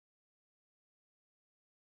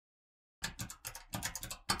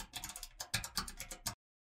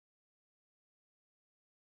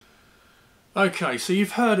Okay, so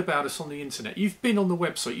you've heard about us on the internet, you've been on the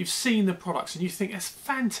website, you've seen the products and you think that's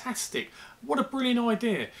fantastic, what a brilliant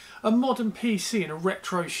idea, a modern PC in a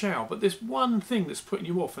retro shell. But there's one thing that's putting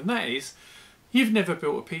you off, and that is you've never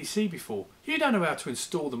built a PC before. You don't know how to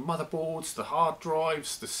install the motherboards, the hard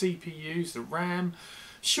drives, the CPUs, the RAM.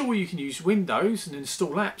 Sure, you can use Windows and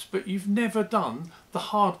install apps, but you've never done the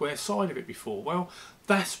hardware side of it before. Well,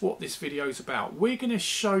 that's what this video is about. We're going to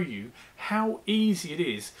show you how easy it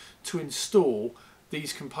is to install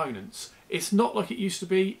these components. It's not like it used to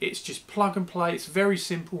be, it's just plug and play, it's very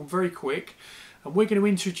simple and very quick, and we're going to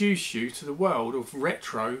introduce you to the world of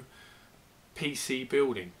retro PC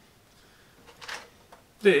building.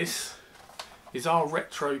 This is our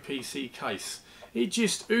retro PC case. It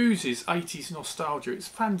just oozes 80s nostalgia. It's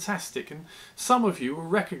fantastic, and some of you will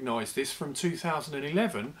recognise this from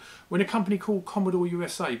 2011 when a company called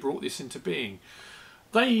Commodoreusa brought this into being.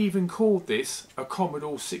 They even called this a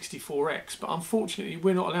Commodore 64X, but unfortunately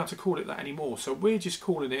we're not allowed to call it that anymore, so we're just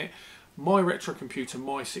calling it MyRetroComputer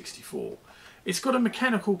My64. It's got a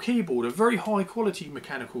mechanical keyboard, a very high quality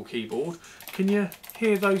mechanical keyboard. Can you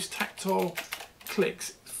hear those tactile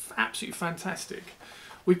clicks? Absolutely fantastic.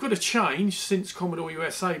 We've got a change since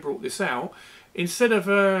Commodoreusa brought this out. Instead of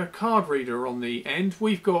a card reader on the end,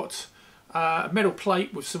 we've got a metal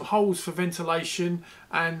plate with some holes for ventilation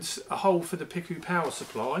and a hole for the PICU power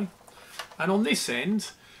supply. And on this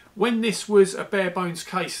end, when this was a bare bones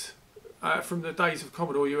case from the days of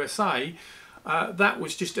Commodoreusa, that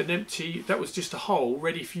was just a hole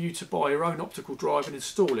ready for you to buy your own optical drive and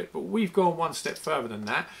install it. But we've gone one step further than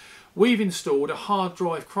that. We've installed a hard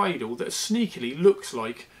drive cradle that sneakily looks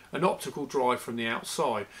like an optical drive from the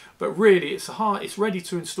outside, but really it's ready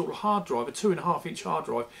to install a hard drive, a 2.5-inch hard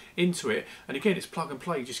drive into it, and again it's plug and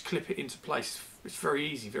play. You just clip it into place. It's very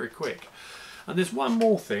easy, very quick. And there's one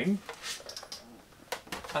more thing,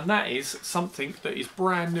 and that is something that is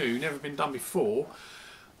brand new, never been done before.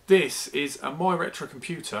 This is a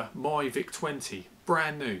MyRetroComputer My Vic20,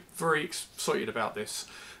 brand new. Very excited about this.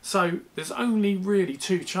 So there's only really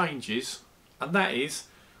two changes, and that is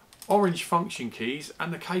orange function keys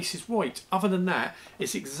and the case is white. Other than that,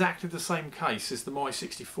 it's exactly the same case as the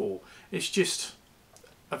My64. It's just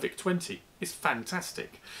a Vic20. It's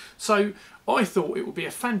fantastic. So I thought it would be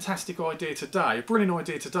a fantastic idea today, a brilliant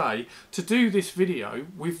idea today, to do this video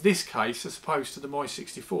with this case as opposed to the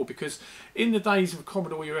My64, because in the days of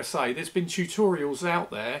Commodoreusa there's been tutorials out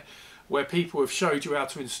there where people have showed you how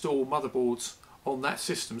to install motherboards on that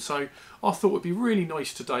system. So I thought it would be really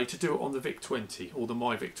nice today to do it on the Vic20 or the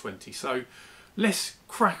My Vic20. So let's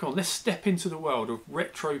crack on, let's step into the world of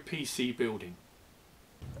retro PC building.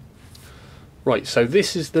 Right, so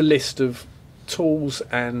this is the list of tools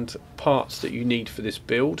and parts that you need for this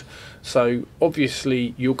build. So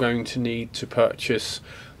obviously you're going to need to purchase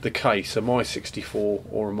the case, a My64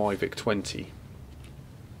 or a My Vic20.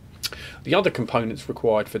 The other components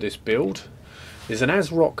required for this build is an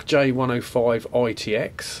Asrock J105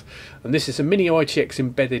 ITX, and this is a mini ITX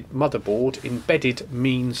embedded motherboard. Embedded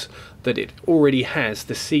means that it already has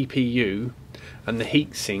the CPU and the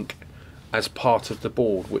heatsink as part of the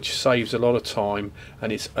board, which saves a lot of time,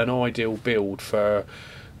 and it's an ideal build for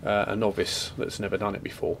a novice that's never done it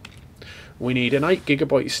before. We need an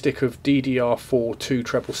 8GB stick of DDR4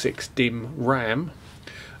 266 DIMM RAM,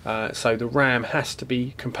 so the RAM has to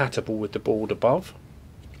be compatible with the board above.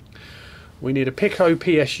 We need a Pico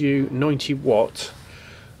PSU 90-watt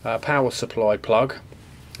power supply plug.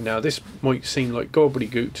 Now this might seem like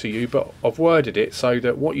gobbledygook to you, but I've worded it so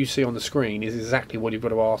that what you see on the screen is exactly what you've got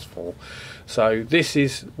to ask for. So this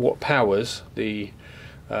is what powers the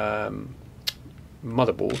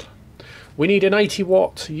motherboard. We need an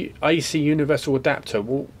 80-watt AC universal adapter.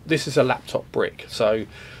 Well, this is a laptop brick, so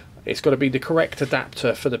it's got to be the correct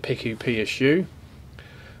adapter for the PICU PSU,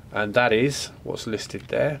 and that is what's listed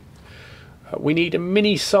there. We need a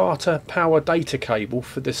mini SATA power data cable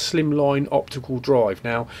for the slimline optical drive.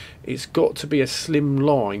 Now it's got to be a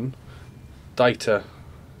slimline data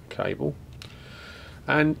cable,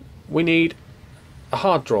 and we need a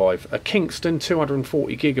hard drive. A Kingston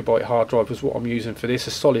 240GB hard drive is what I'm using for this,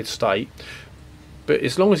 a solid state, but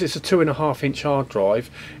as long as it's a 2.5-inch hard drive,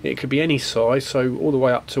 it could be any size, so all the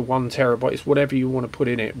way up to 1 terabyte. It's whatever you want to put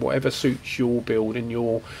in it, whatever suits your build and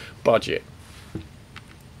your budget.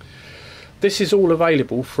 This is all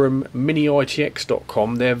available from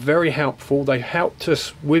miniitx.com. They're very helpful. They helped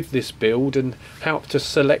us with this build and helped us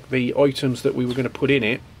select the items that we were going to put in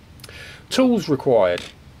it. Tools required.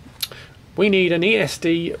 We need an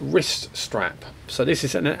ESD wrist strap. So this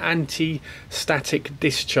is an anti-static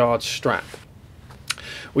discharge strap.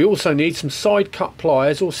 We also need some side cut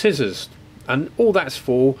pliers or scissors. and all that's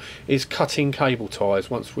for is cutting cable ties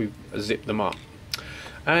once we've zipped them up.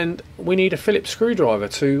 And we need a Phillips screwdriver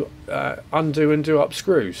to undo and do up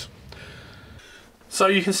screws. So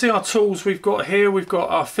you can see our tools we've got here. We've got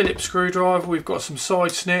our Phillips screwdriver, we've got some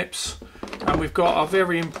side snips, and we've got our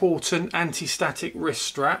very important anti-static wrist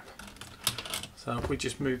strap. So if we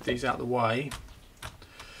just move these out of the way,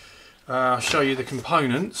 I'll show you the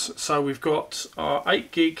components. So we've got our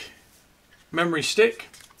 8 gig memory stick,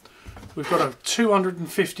 we've got a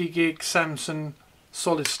 250 gig Samsung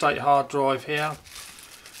solid state hard drive here,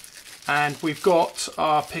 and we've got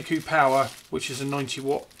our Pico Power, which is a 90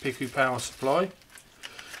 watt Pico Power supply,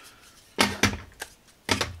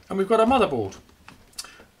 and we've got a motherboard.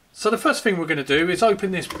 So the first thing we're going to do is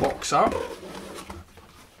open this box up,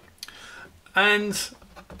 and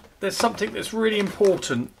there's something that's really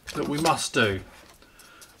important that we must do,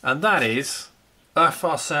 and that is earth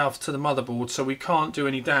ourselves to the motherboard so we can't do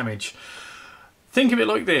any damage. Think of it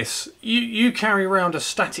like this: you carry around a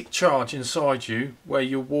static charge inside you where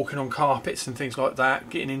you're walking on carpets and things like that,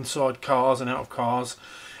 getting inside cars and out of cars.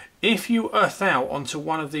 If you earth out onto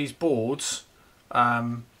one of these boards,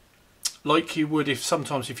 like you would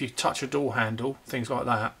if you touch a door handle, things like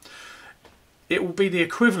that, it will be the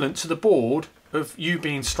equivalent to the board of you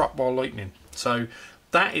being struck by lightning. So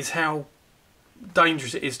that is how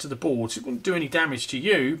dangerous it is to the boards. It wouldn't do any damage to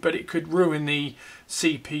you, but it could ruin the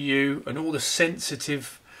CPU and all the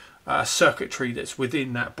sensitive circuitry that's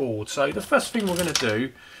within that board. So the first thing we're going to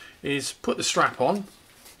do is put the strap on,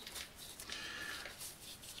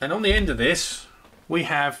 and on the end of this we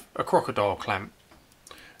have a crocodile clamp,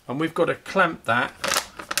 and we've got to clamp that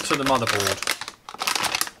to the motherboard.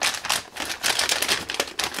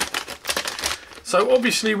 So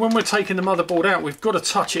obviously when we're taking the motherboard out, we've got to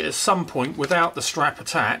touch it at some point without the strap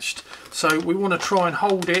attached. So we want to try and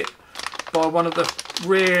hold it by one of the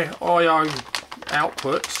rear I/O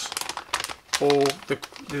outputs, or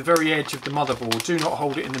the very edge of the motherboard. Do not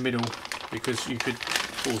hold it in the middle because you could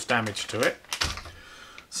cause damage to it.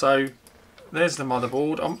 So there's the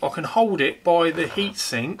motherboard. I can hold it by the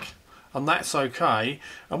heatsink, and that's okay.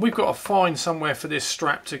 And we've got to find somewhere for this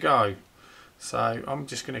strap to go. So I'm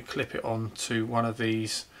just going to clip it on to one of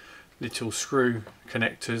these little screw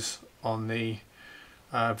connectors on the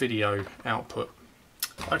video output.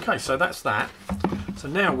 Okay, so that's that. So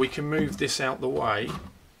now we can move this out the way.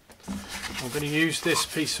 I'm going to use this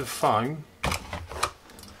piece of foam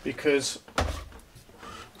because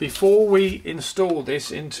before we install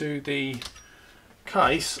this into the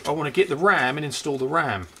case, I want to get the RAM and install the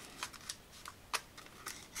RAM.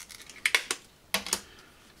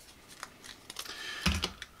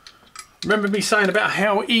 Remember me saying about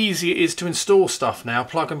how easy it is to install stuff now,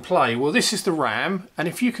 plug and play? Well, this is the RAM, and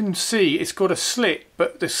if you can see, it's got a slit,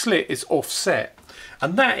 but the slit is offset,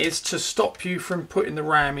 and that is to stop you from putting the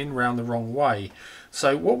RAM in round the wrong way.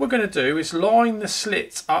 So what we're going to do is line the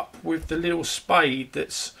slits up with the little spade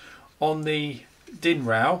that's on the DIN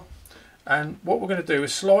rail, and what we're going to do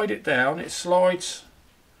is slide it down. It slides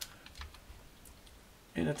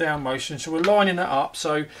in a down motion, so we're lining that up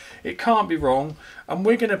so it can't be wrong, and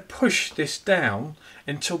we're going to push this down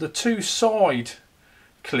until the two side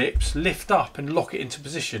clips lift up and lock it into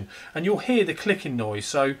position, and you'll hear the clicking noise.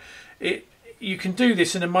 So you can do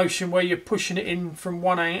this in a motion where you're pushing it in from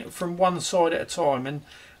one side at a time, and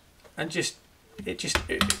it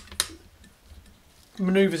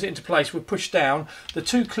maneuvers it into place. We've pushed down, the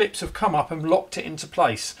two clips have come up and locked it into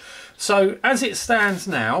place. So as it stands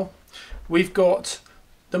now, we've got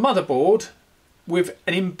the motherboard with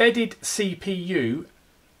an embedded CPU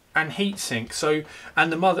and heatsink, so and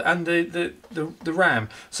the RAM.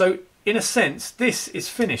 So in a sense, this is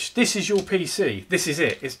finished. This is your PC. This is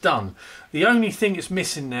it. It's done. The only thing it's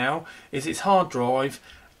missing now is its hard drive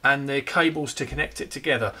and the cables to connect it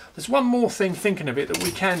together. There's one more thing, thinking of it, that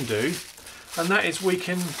we can do, and that is we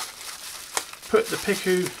can put the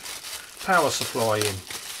Pico power supply in.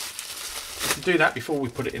 We can do that before we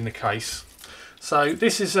put it in the case. So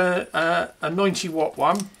this is a 90 watt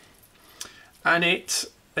one, and it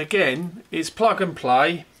again is plug and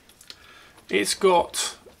play. It's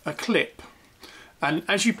got a clip, and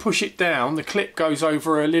as you push it down, the clip goes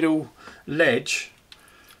over a little ledge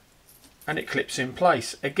and it clips in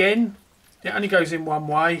place. Again, it only goes in one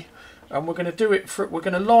way, and we're going to do it we're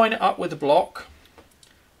going to line it up with the block,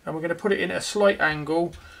 and we're going to put it in at a slight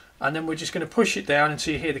angle, and then we're just going to push it down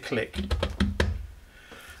until you hear the click.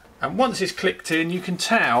 And once it's clicked in, you can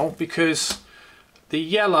tell because the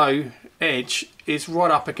yellow edge is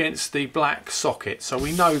right up against the black socket, so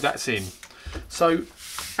we know that's in. So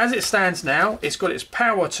as it stands now, it's got its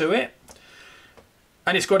power to it.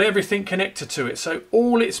 and it's got everything connected to it. So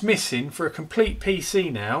all it's missing for a complete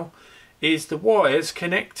PC now is the wires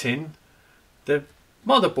connecting the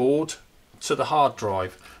motherboard to the hard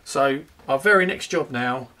drive. So our very next job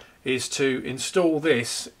now is to install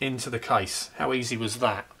this into the case. How easy was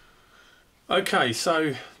that? Okay,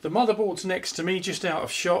 so the motherboard's next to me, just out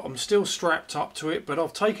of shot. I'm still strapped up to it, but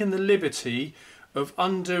I've taken the liberty of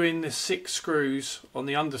undoing the 6 screws on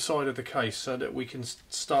the underside of the case so that we can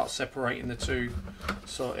start separating the two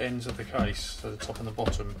ends of the case, so the top and the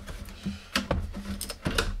bottom.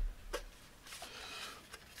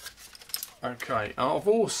 Okay, I've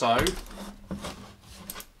also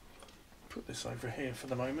put this over here for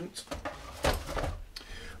the moment.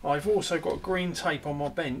 I've also got green tape on my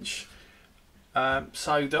bench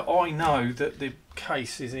so that I know that the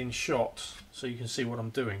case is in shot, so you can see what I'm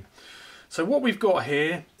doing. So what we've got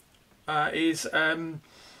here is a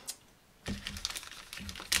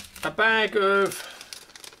bag of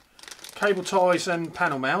cable ties and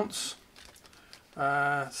panel mounts.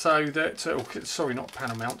 Sorry, not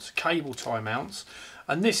panel mounts, cable tie mounts,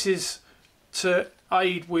 and this is to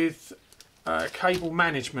aid with cable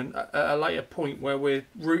management at a later point where we're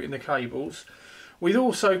routing the cables. We've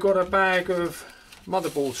also got a bag of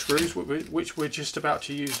motherboard screws which we're just about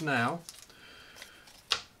to use now.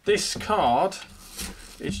 This card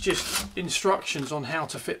is just instructions on how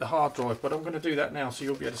to fit the hard drive, but I'm going to do that now so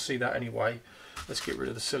you'll be able to see that anyway. Let's get rid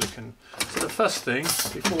of the silicon. So the first thing,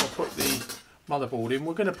 before I put the motherboard in,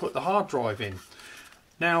 we're going to put the hard drive in.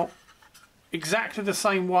 Now, exactly the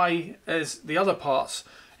same way as the other parts,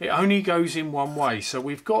 it only goes in one way. So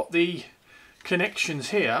we've got the connections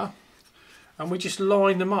here and we just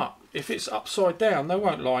line them up. If it's upside down, they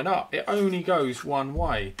won't line up. It only goes one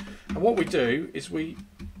way. And what we do is we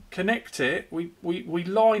connect it, we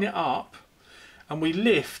line it up, and we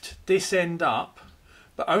lift this end up,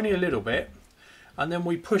 but only a little bit, and then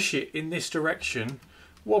we push it in this direction,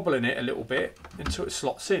 wobbling it a little bit until it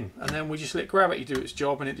slots in, and then we just let gravity do its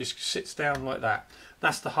job and it just sits down like that.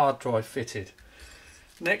 That's the hard drive fitted.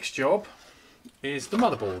 Next job is the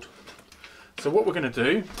motherboard. So what we're going to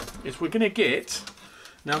do is we're going to get,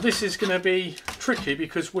 now this is going to be tricky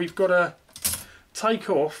because we've got to take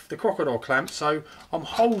off the crocodile clamp, so I'm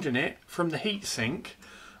holding it from the heatsink.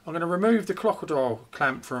 I'm going to remove the crocodile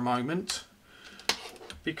clamp for a moment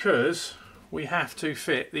because we have to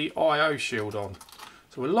fit the I/O shield on.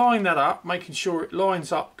 So we'll line that up, making sure it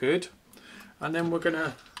lines up good, and then we're going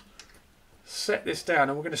to set this down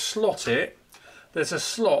and we're going to slot it. There's a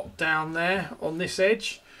slot down there on this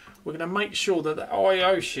edge. We're going to make sure that the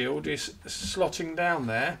I/O shield is slotting down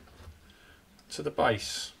there to the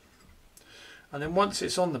base. And then once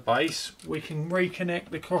it's on the base, we can reconnect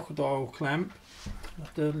the crocodile clamp. I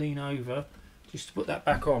have to lean over just to put that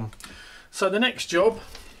back on. So the next job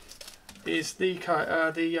is the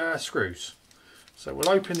screws. So we'll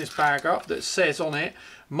open this bag up that says on it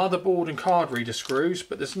motherboard and card reader screws,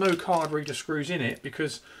 but there's no card reader screws in it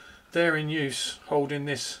because they're in use holding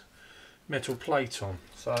this metal plate on.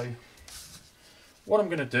 So what I'm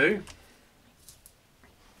going to do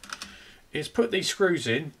is put these screws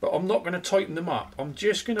in, but I'm not going to tighten them up. I'm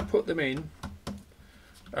just going to put them in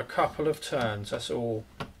a couple of turns, that's all.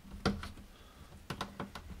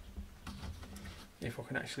 If I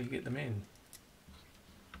can actually get them in.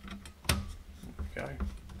 There we go.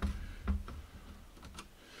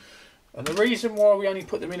 And the reason why we only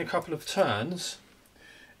put them in a couple of turns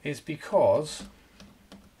is because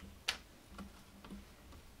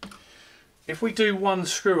if we do one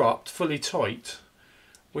screw up fully tight,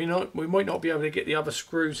 we might not be able to get the other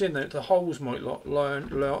screws in. The holes might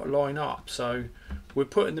line up. So we're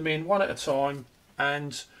putting them in one at a time,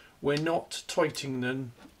 and we're not tightening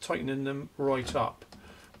them right up.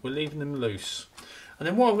 We're leaving them loose. And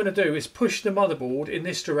then what I'm going to do is push the motherboard in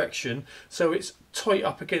this direction so it's tight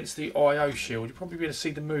up against the I/O shield. You'll probably be able to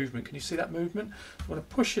see the movement. Can you see that movement? I'm going to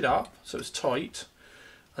push it up so it's tight,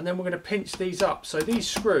 and then we're going to pinch these up. So these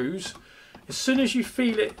screws, as soon as you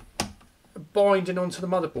feel it binding onto the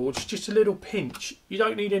motherboard, it's just a little pinch. You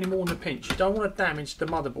don't need any more than a pinch. You don't want to damage the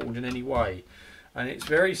motherboard in any way, and it's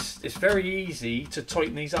very easy to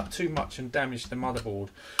tighten these up too much and damage the motherboard.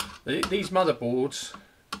 These motherboards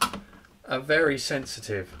are very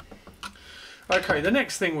sensitive. Okay, the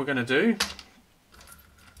next thing we're going to do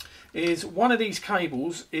is one of these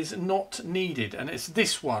cables is not needed, and it's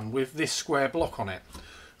this one with this square block on it.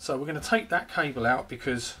 So we're going to take that cable out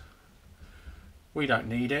because we don't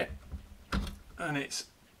need it, and it's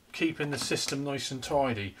keeping the system nice and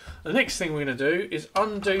tidy. The next thing we're going to do is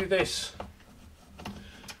undo this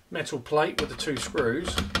metal plate with the two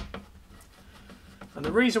screws, and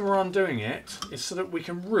the reason we're undoing it is so that we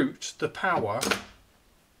can route the power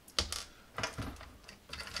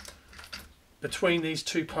between these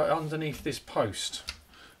two, underneath this post.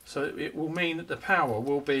 So it will mean that the power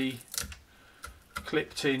will be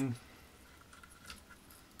clipped in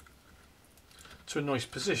to a nice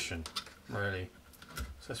position, really.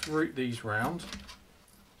 So let's route these round.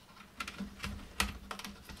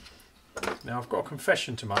 Now I've got a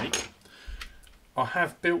confession to make. I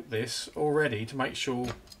have built this already to make sure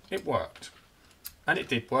it worked, and it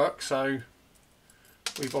did work, so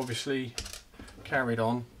we've obviously carried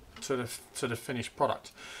on to the finished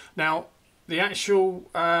product. Now the actual,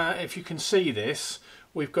 if you can see this,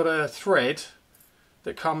 we've got a thread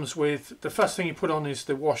that comes with, the first thing you put on is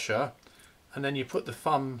the washer, and then you put the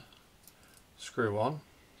thumb screw on.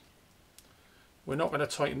 We're not going to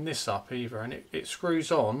tighten this up either, and it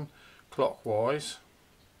screws on clockwise.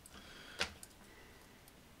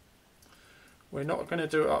 We're not going to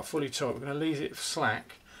do it up fully tight, we're going to leave it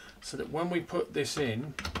slack so that when we put this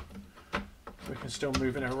in we can still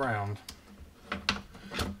move it around.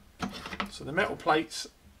 So the metal plate's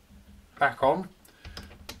back on.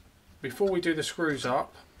 Before we do the screws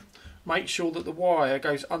up, make sure that the wire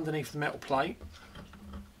goes underneath the metal plate.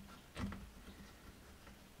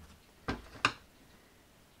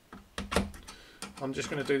 I'm just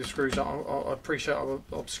going to do the screws up. I appreciate I'm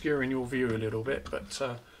obscuring your view a little bit, but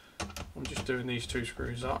I'm just doing these two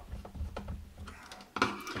screws up.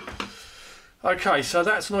 Okay, so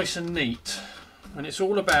that's nice and neat, and it's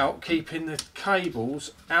all about keeping the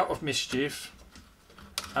cables out of mischief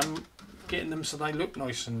and getting them so they look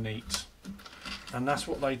nice and neat, and that's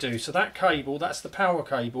what they do. So that cable, that's the power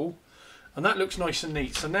cable, and that looks nice and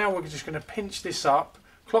neat. So now we're just going to pinch this up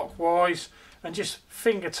clockwise, and just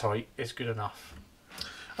finger tight is good enough.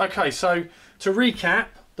 Okay, so to recap,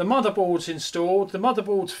 the motherboard's installed, the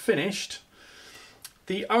motherboard's finished.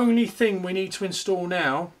 The only thing we need to install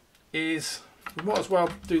now is, we might as well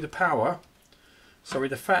do the power. Sorry,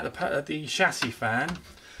 the chassis fan.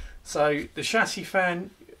 So the chassis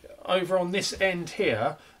fan over on this end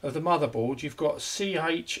here of the motherboard, you've got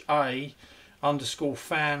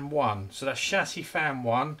CHA_fan1. So that's chassis fan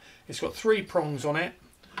 1. It's got 3 prongs on it.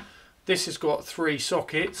 This has got 3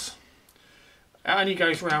 sockets. It only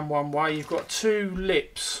goes round one way. You've got 2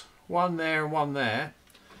 lips, one there and one there,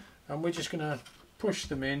 and we're just going to push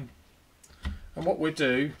them in. And what we'll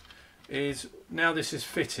do is, now this is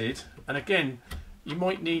fitted, and again you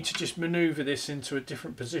might need to just maneuver this into a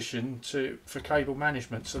different position for cable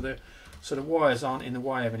management, so the wires aren't in the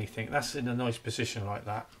way of anything. That's in a nice position like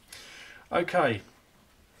that. Okay,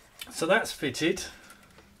 so that's fitted.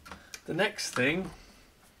 The next thing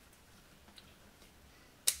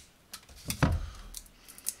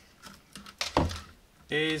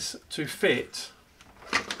is to fit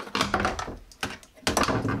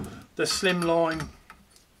the slimline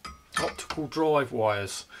optical drive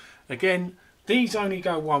wires. Again, these only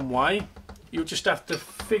go one way. You'll just have to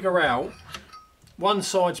figure out, one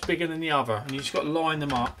side's bigger than the other, and you just got to line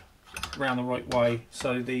them up around the right way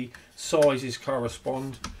so the sizes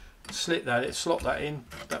correspond. Slot that in.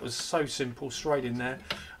 That was so simple, straight in there.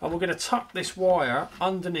 And we're going to tuck this wire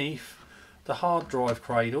underneath the hard drive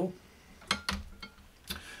cradle,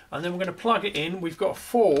 and then we're going to plug it in. We've got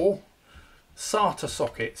 4 Sata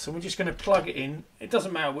sockets, and we're just going to plug it in. It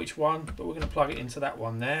doesn't matter which one, but we're going to plug it into that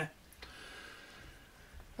one there.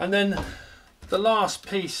 And then the last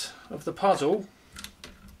piece of the puzzle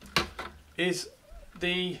is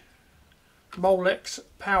the Molex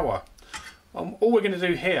power. All we're going to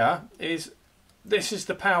do here is, this is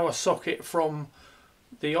the power socket from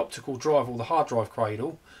the optical drive or the hard drive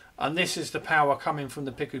cradle, and this is the power coming from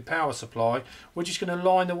the Piku power supply. We're just going to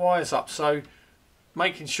line the wires up, so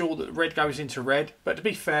making sure that red goes into red, but to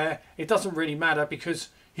be fair, it doesn't really matter because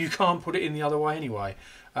you can't put it in the other way anyway.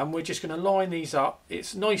 And we're just going to line these up.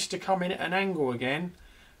 It's nice to come in at an angle again,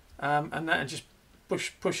 and just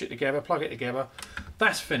push it together, plug it together.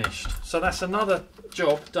 That's finished. So that's another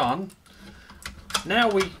job done. Now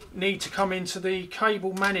we need to come into the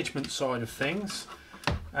cable management side of things,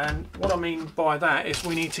 and what I mean by that is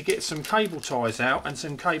we need to get some cable ties out and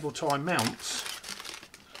some cable tie mounts.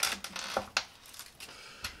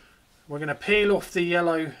 We're going to peel off the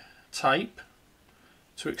yellow tape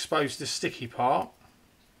to expose the sticky part,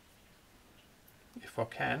 if I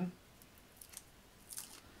can.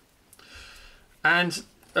 And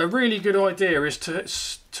a really good idea is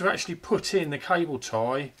to actually put in the cable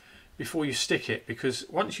tie before you stick it, because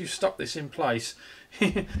once you've stuck this in place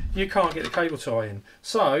you can't get the cable tie in.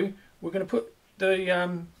 So we're going to put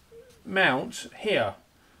the mount here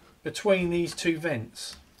between these 2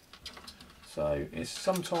 vents. So it's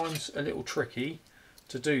sometimes a little tricky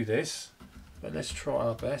to do this, but let's try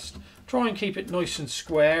our best. Try and keep it nice and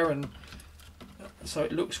square and so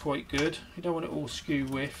it looks quite good. You don't want it all skew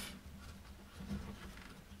with.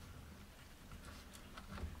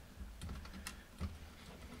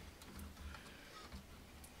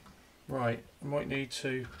 Right, I might need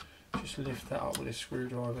to just lift that up with a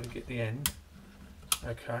screwdriver to get the end.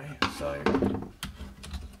 Okay, so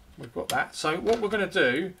we've got that. So what we're going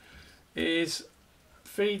to do is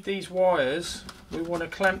feed these wires. We want to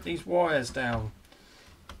clamp these wires down.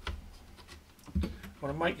 I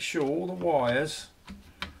want to make sure all the wires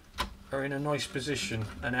are in a nice position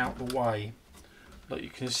and out the way. Like you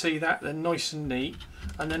can see that they're nice and neat,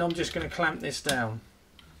 and then I'm just going to clamp this down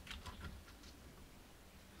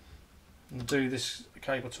and do this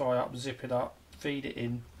cable tie up, zip it up, feed it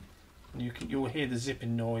in, and you'll hear the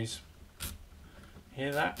zipping noise.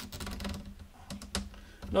 Hear that?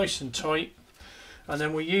 Nice and tight. And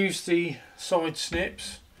then we use the side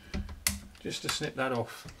snips just to snip that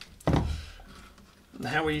off. And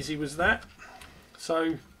how easy was that?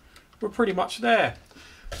 So we're pretty much there.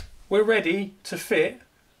 We're ready to fit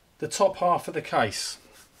the top half of the case.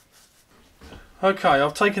 Okay,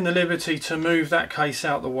 I've taken the liberty to move that case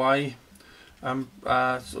out the way, sort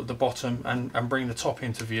of the bottom, and bring the top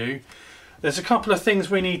into view. There's a couple of things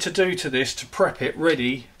we need to do to this to prep it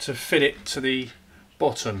ready to fit it to the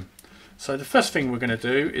bottom. So the first thing we're going to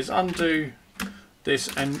do is undo this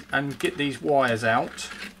and get these wires out.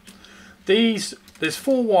 There's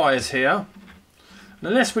 4 wires here, and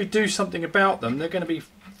unless we do something about them, they're going to be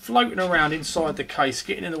floating around inside the case,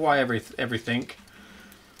 getting in the way of everything.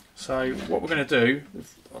 So what we're going to do,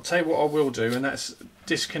 I'll tell you what I will do, and that's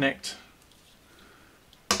disconnect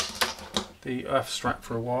the earth strap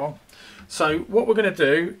for a while. So what we're going to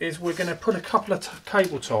do is we're going to put a couple of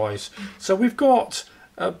cable ties. So we've got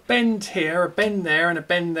a bend here, a bend there, and a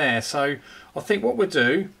bend there. So I think what we'll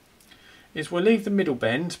do is we'll leave the middle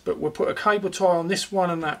bend, but we'll put a cable tie on this one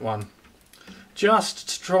and that one, just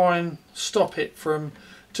to try and stop it from,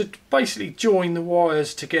 to basically join the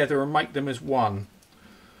wires together and make them as one,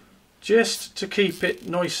 just to keep it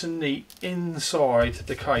nice and neat inside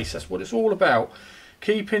the case. That's what it's all about.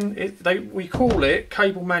 Keeping it, we call it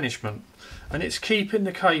cable management, and it's keeping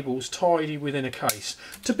the cables tidy within a case.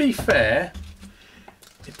 To be fair,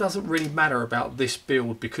 it doesn't really matter about this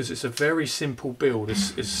build because it's a very simple build,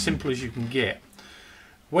 as simple as you can get.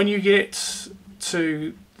 When you get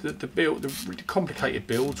to the complicated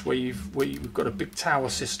builds where you've got a big tower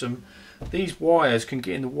system, these wires can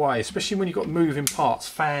get in the way, especially when you've got moving parts,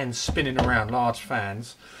 fans spinning around, large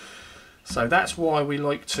fans. So that's why we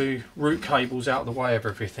like to route cables out of the way of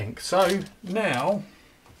everything. So now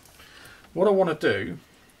what I want to do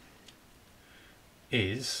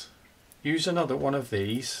is use another one of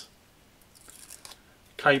these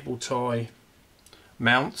cable tie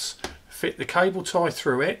mounts, fit the cable tie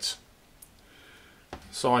through it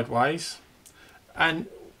sideways, and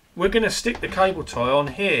we're going to stick the cable tie on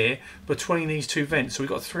here between these 2 vents. So we've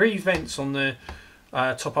got 3 vents on the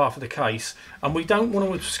top half of the case, and we don't want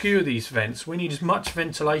to obscure these vents. We need as much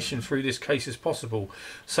ventilation through this case as possible.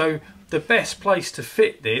 So the best place to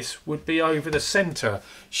fit this would be over the centre.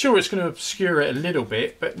 Sure, it's going to obscure it a little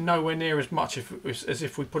bit, but nowhere near as much as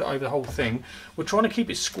if we put it over the whole thing. We're trying to keep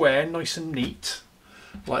it square, nice and neat,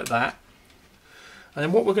 like that. And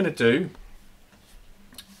then what we're going to do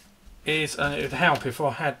is, and it would help if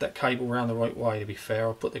I had that cable around the right way, to be fair.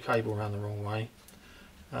 I put the cable around the wrong way.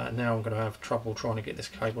 Now I'm going to have trouble trying to get this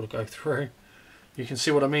cable to go through. You can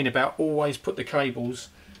see what I mean about always put the cables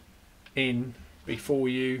in before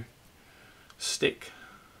you stick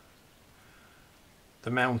the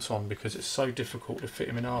mount on, because it's so difficult to fit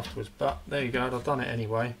them in afterwards. But there you go, I've done it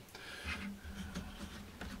anyway.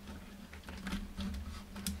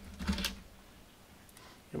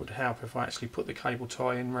 It would help if I actually put the cable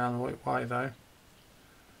tie in round the right way though.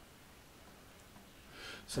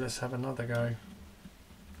 So let's have another go.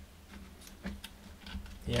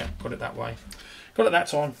 Yeah, got it that way. Got it that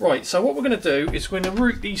time. Right, so what we're going to do is we're going to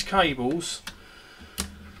route these cables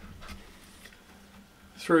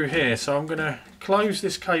through here. So I'm going to close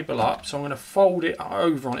this cable up. So I'm going to fold it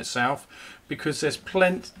over on itself, because there's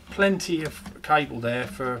plenty of cable there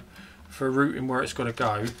for routing where it's got to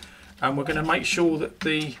go. And we're going to make sure that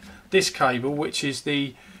this cable, which is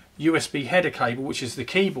the USB header cable, which is the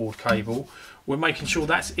keyboard cable, we're making sure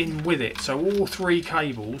that's in with it. So all 3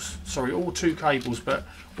 cables, sorry, all 2 cables, but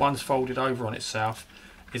one's folded over on itself,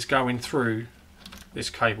 is going through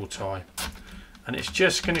this cable tie. And it's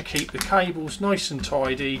just going to keep the cables nice and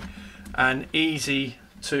tidy and easy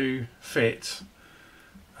to fit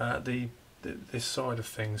this side of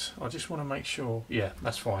things. I just want to make sure, yeah,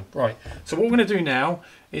 that's fine. Right, so what we're going to do now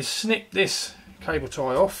is snip this cable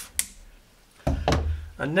tie off,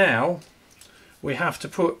 and now we have to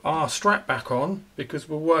put our strap back on because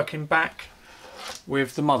we're working back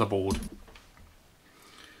with the motherboard.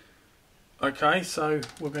 Okay, so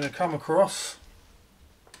we're going to come across.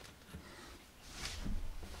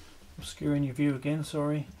 Obscuring your view again,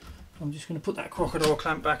 sorry. I'm just going to put that crocodile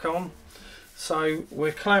clamp back on. So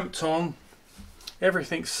we're clamped on,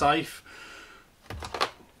 everything's safe.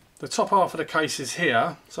 The top half of the case is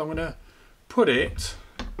here, so I'm going to put it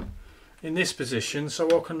in this position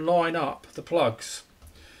so I can line up the plugs.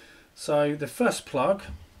 So the first plug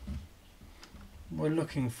we're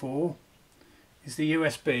looking for is the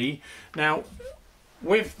USB. Now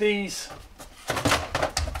with these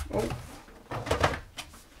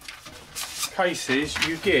cases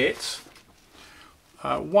you get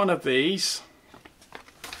one of these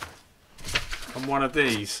and one of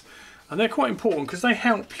these, and they're quite important because they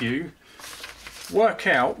help you work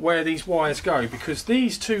out where these wires go, because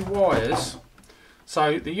these two wires,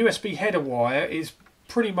 so the USB header wire is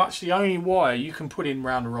pretty much the only wire you can put in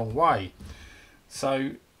round the wrong way.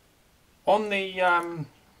 So on the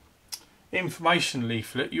information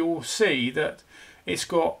leaflet you'll see that it's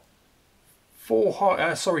got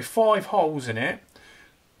 5 holes in it,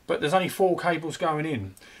 but there's only 4 cables going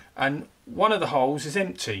in, and one of the holes is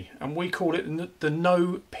empty, and we call it the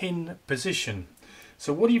no pin position.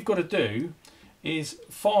 So what you've got to do is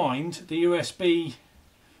find the USB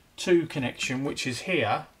 2 connection, which is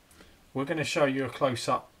here. We're going to show you a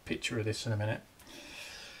close-up picture of this in a minute.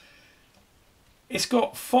 It's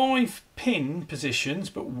got 5 pin positions,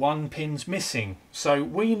 but 1 pin's missing. So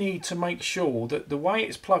we need to make sure that the way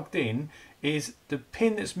it's plugged in is the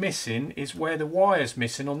pin that's missing is where the wire's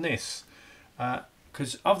missing on this.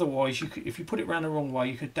 Because otherwise, if you put it around the wrong way,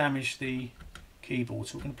 you could damage the keyboard.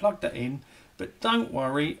 So we're going to plug that in, but don't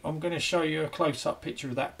worry, I'm going to show you a close-up picture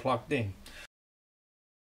of that plugged in.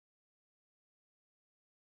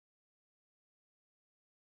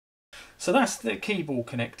 So that's the keyboard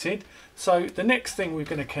connected. So the next thing we're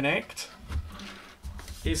going to connect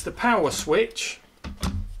is the power switch.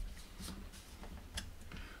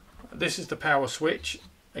 This is the power switch.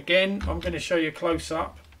 Again, I'm going to show you a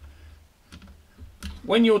close-up.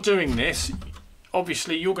 When you're doing this,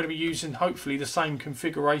 obviously you're going to be using hopefully the same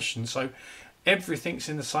configuration, so everything's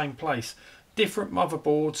in the same place. Different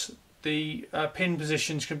motherboards, the pin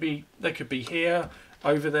positions could be here,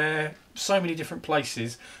 over there, so many different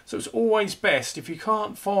places. So it's always best, if you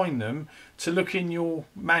can't find them, to look in your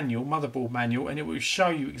manual, motherboard manual, and it will show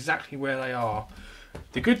you exactly where they are.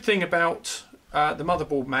 The good thing about the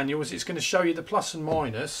motherboard manual is it's going to show you the plus and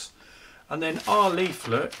minus, and then our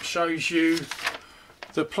leaflet shows you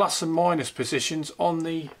the plus and minus positions on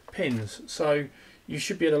the pins, so you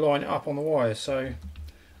should be able to line it up on the wires. So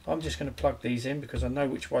I'm just going to plug these in because I know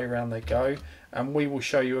which way around they go, and we will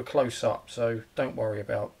show you a close-up, so don't worry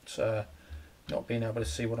about not being able to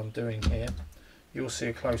see what I'm doing here. You'll see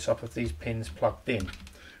a close-up of these pins plugged in,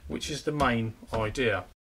 which is the main idea.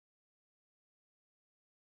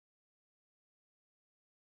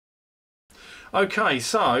 Okay,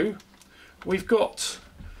 so we've got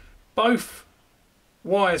both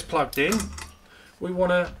wires plugged in. We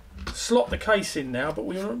want to slot the case in now, but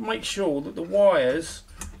we want to make sure that the wires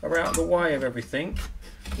are out of the way of everything,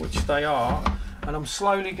 which they are, and I'm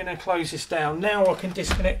slowly going to close this down. Now I can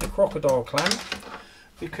disconnect the crocodile clamp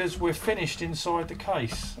because we're finished inside the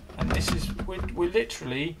case, and this is we're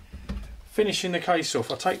literally finishing the case off.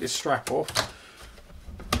 I'll take this strap off.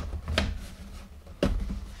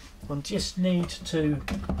 I just need to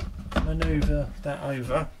manoeuvre that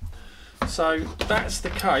over. So that's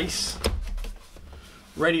the case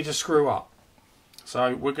ready to screw up.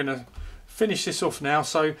 So we're going to finish this off now.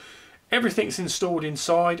 So everything's installed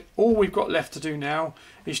inside. All we've got left to do now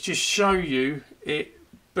is just show you it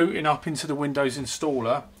booting up into the Windows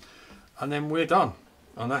installer, and then we're done,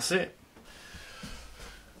 and that's it.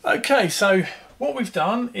 Okay, so what we've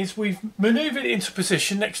done is we've maneuvered it into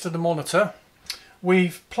position next to the monitor.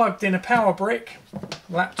 We've plugged in a power brick,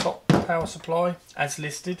 laptop power supply as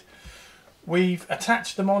listed. We've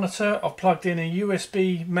attached the monitor, I've plugged in a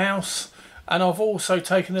USB mouse, and I've also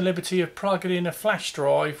taken the liberty of plugging in a flash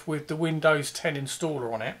drive with the Windows 10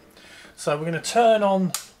 installer on it. So we're going to turn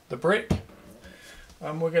on the brick,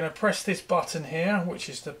 and we're going to press this button here, which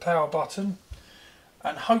is the power button,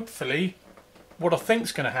 and hopefully what I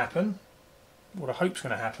think's going to happen, what I hope's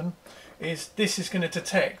going to happen, is this is going to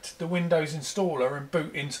detect the Windows installer and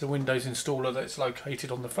boot into the Windows installer that's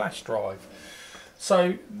located on the flash drive.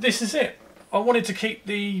 So this is it. I wanted to keep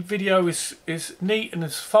the video as neat and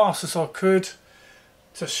as fast as I could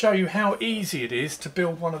to show you how easy it is to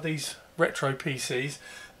build one of these retro PCs.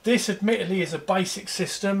 This admittedly is a basic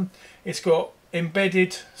system. It's got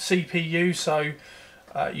embedded CPU, so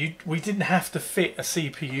we didn't have to fit a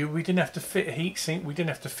CPU, we didn't have to fit a heatsink, we didn't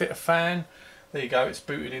have to fit a fan. There you go, it's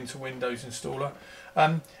booted into Windows Installer.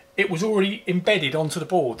 It was already embedded onto the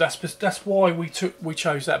board. That's why we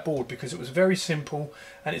chose that board, because it was very simple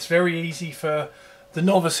and it's very easy for the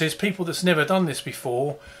novices, people that's never done this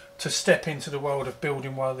before, to step into the world of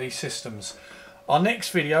building one of these systems. Our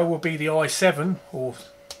next video will be the i7 or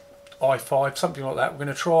i5, something like that. We're going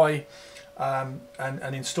to try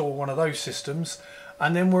and install one of those systems,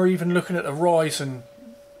 and then we're even looking at a Ryzen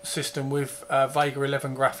system with Vega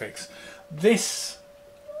 11 graphics. This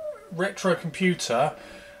RetroComputer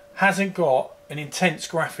hasn't got an intense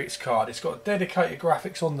graphics card. It's got dedicated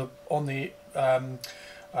graphics on the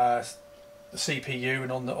CPU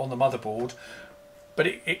and on the motherboard, but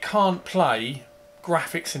it can't play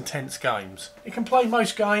graphics intense games. It can play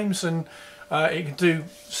most games, and it can do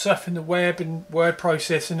surfing the web and word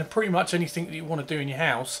processing and pretty much anything that you want to do in your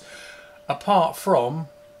house, apart from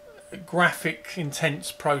graphic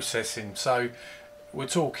intense processing. So we're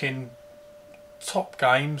talking top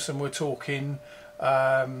games, and we're talking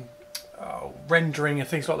rendering and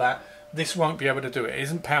things like that. This won't be able to do it. It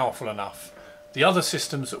isn't powerful enough. The other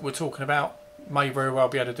systems that we're talking about may very well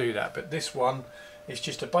be able to do that, but this one is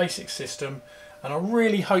just a basic system. And I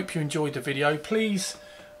really hope you enjoyed the video. Please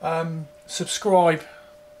subscribe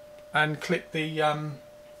and click the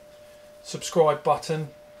subscribe button,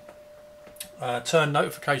 turn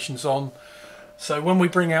notifications on, so when we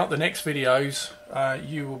bring out the next videos,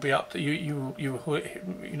 you will be up to, you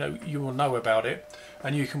will know about it,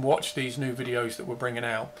 and you can watch these new videos that we're bringing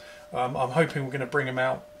out. I'm hoping we're going to bring them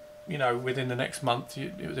out, within the next month.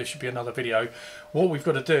 There should be another video. What we've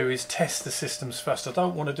got to do is test the systems first. I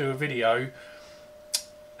don't want to do a video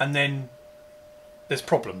and then there's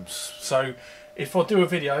problems. So if I do a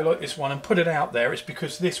video like this one and put it out there, it's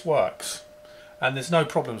because this works and there's no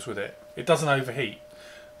problems with it. It doesn't overheat.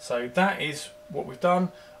 So that is what we've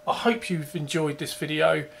done. I hope you've enjoyed this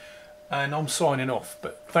video, and I'm signing off,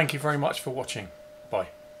 but thank you very much for watching. Bye.